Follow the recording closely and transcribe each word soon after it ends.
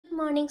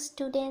morning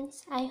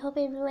students. I hope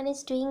everyone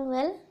is doing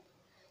well.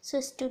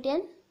 So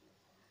student,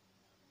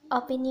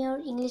 open your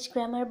English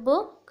grammar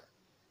book.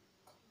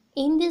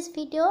 In this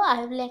video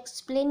I will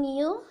explain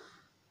you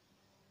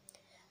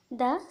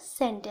the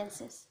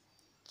sentences.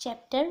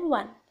 Chapter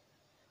 1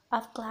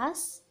 of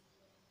class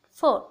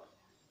 4.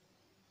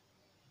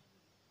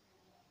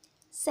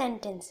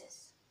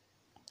 Sentences.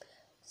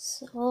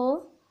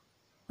 So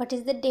what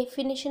is the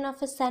definition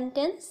of a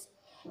sentence?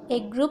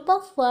 A group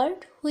of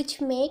words which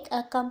make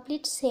a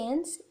complete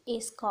sense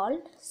is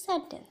called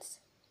sentence.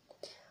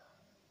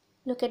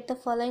 Look at the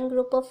following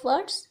group of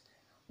words.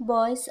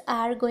 Boys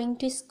are going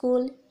to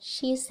school.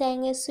 She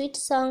sang a sweet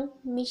song.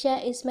 Misha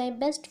is my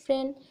best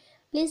friend.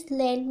 Please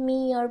lend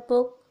me your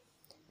book.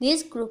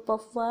 This group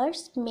of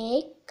words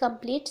make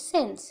complete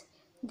sense.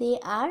 They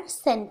are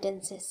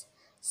sentences.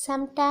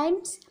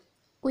 Sometimes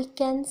we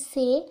can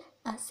say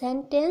a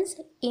sentence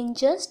in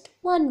just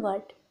one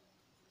word.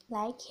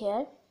 Like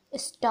here,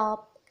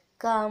 stop,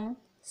 come,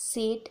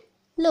 sit,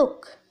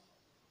 look.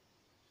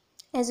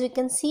 As we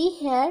can see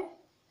here,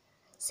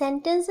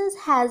 sentences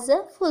has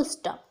a full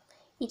stop.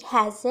 It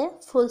has a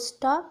full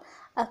stop,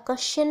 a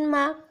question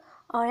mark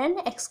or an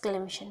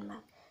exclamation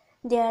mark.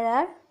 There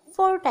are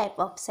 4 types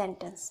of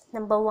sentence.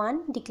 Number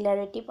 1,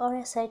 declarative or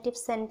assertive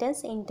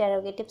sentence,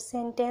 interrogative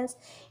sentence,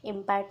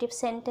 imperative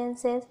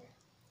sentences,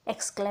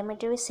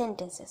 exclamatory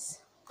sentences.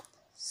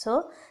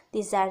 So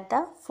these are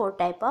the 4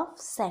 types of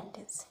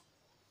sentence.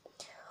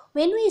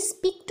 When we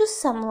speak to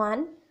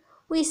someone,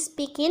 we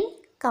speak in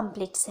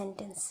complete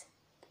sentence.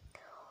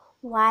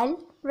 While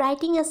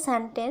writing a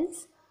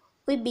sentence,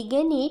 we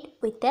begin it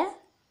with a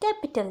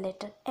capital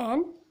letter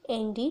and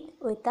end it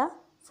with a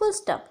full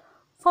stop.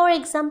 For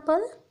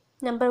example,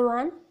 number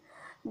 1,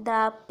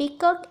 the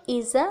peacock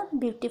is a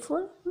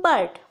beautiful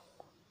bird.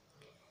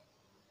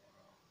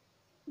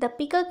 The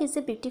peacock is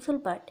a beautiful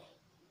bird.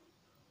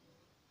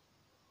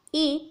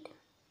 It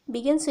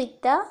begins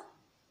with the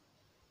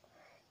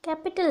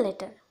capital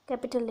letter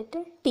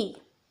T.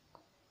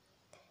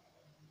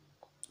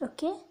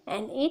 Okay,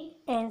 and it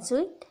ends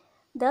with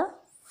the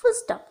full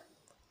stop.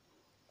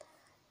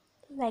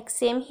 Like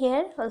same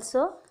here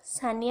also,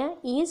 Sanya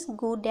is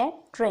good at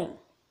drawing.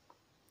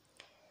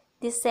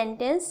 This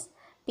sentence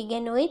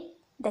begins with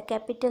the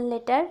capital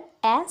letter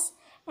S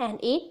and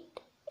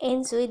it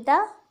ends with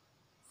the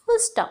full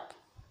stop.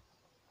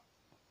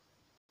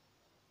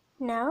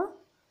 Now,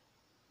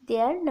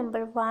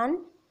 number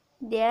 1,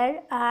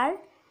 there are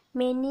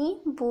many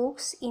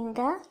books in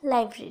the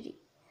library.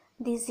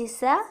 This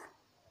is a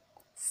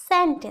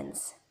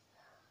sentence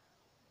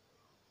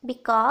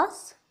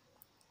because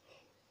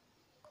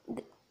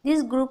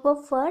this group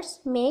of words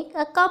make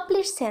a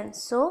complete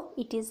sense. So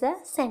it is a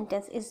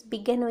sentence. It's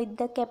begin with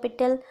the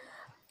capital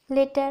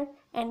letter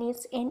and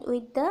it's end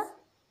with the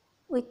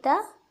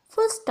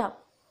full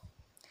stop.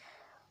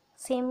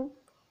 Same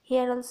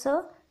here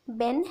also.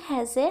 Ben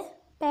has a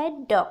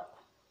pet dog.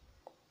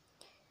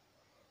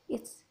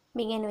 It's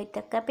begin with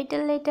the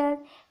capital letter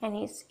and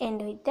it's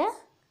end with the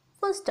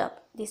full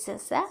stop. This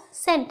is a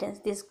sentence.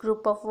 This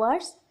group of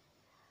words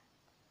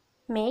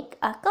make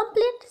a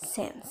complete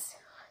sense.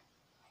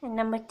 And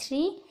number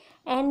 3,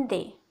 and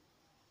they.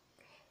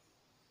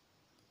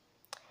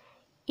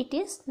 It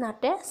is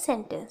not a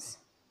sentence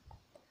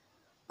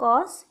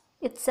because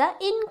it's a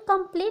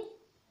incomplete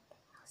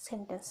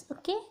sentence.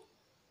 Okay,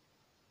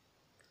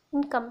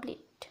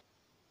 incomplete.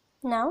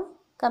 Now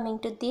coming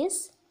to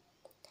this,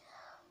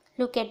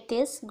 look at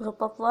this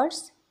group of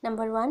words.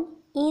 Number 1,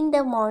 in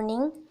the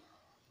morning.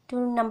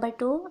 Number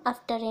 2,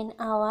 after an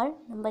hour.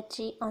 Number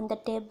 3, on the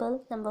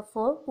table. Number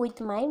 4,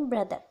 with my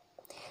brother.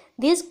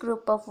 This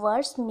group of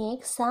words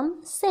make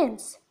some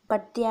sense,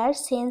 but their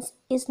sense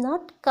is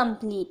not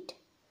complete.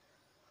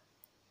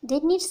 They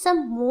need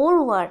some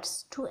more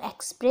words to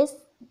express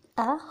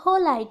a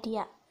whole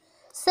idea.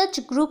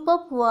 Such group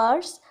of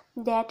words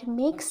that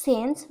make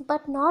sense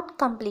but not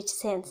complete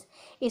sense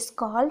is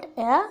called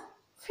a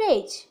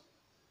phrase.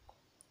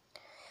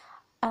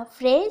 A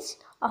phrase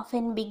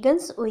often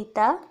begins with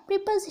a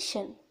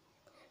preposition.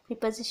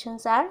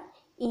 Prepositions are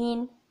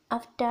in,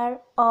 after,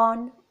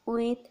 on,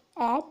 with,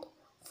 at,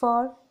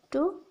 for,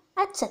 to,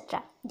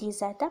 etc.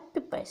 These are the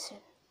prepositions.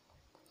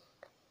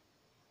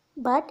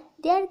 But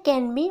there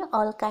can be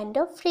all kind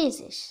of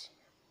phrases.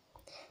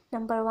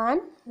 Number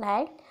 1,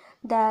 like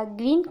the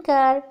green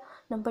car.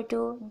 Number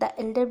 2, the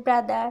elder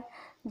brother.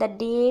 The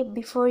day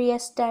before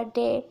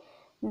yesterday.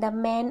 The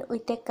man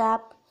with a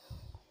cup.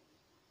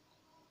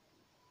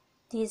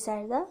 These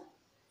are the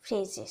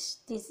phrases.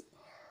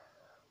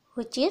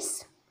 Which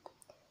is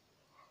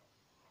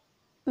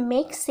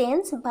make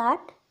sense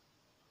but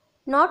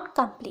not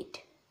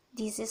complete.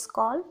 This is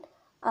called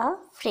a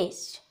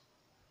phrase.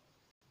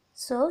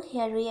 So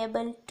here we are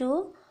able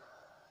to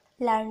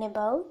learn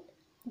about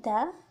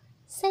the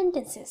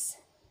sentences.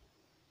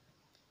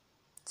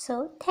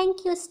 So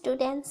thank you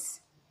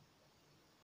students.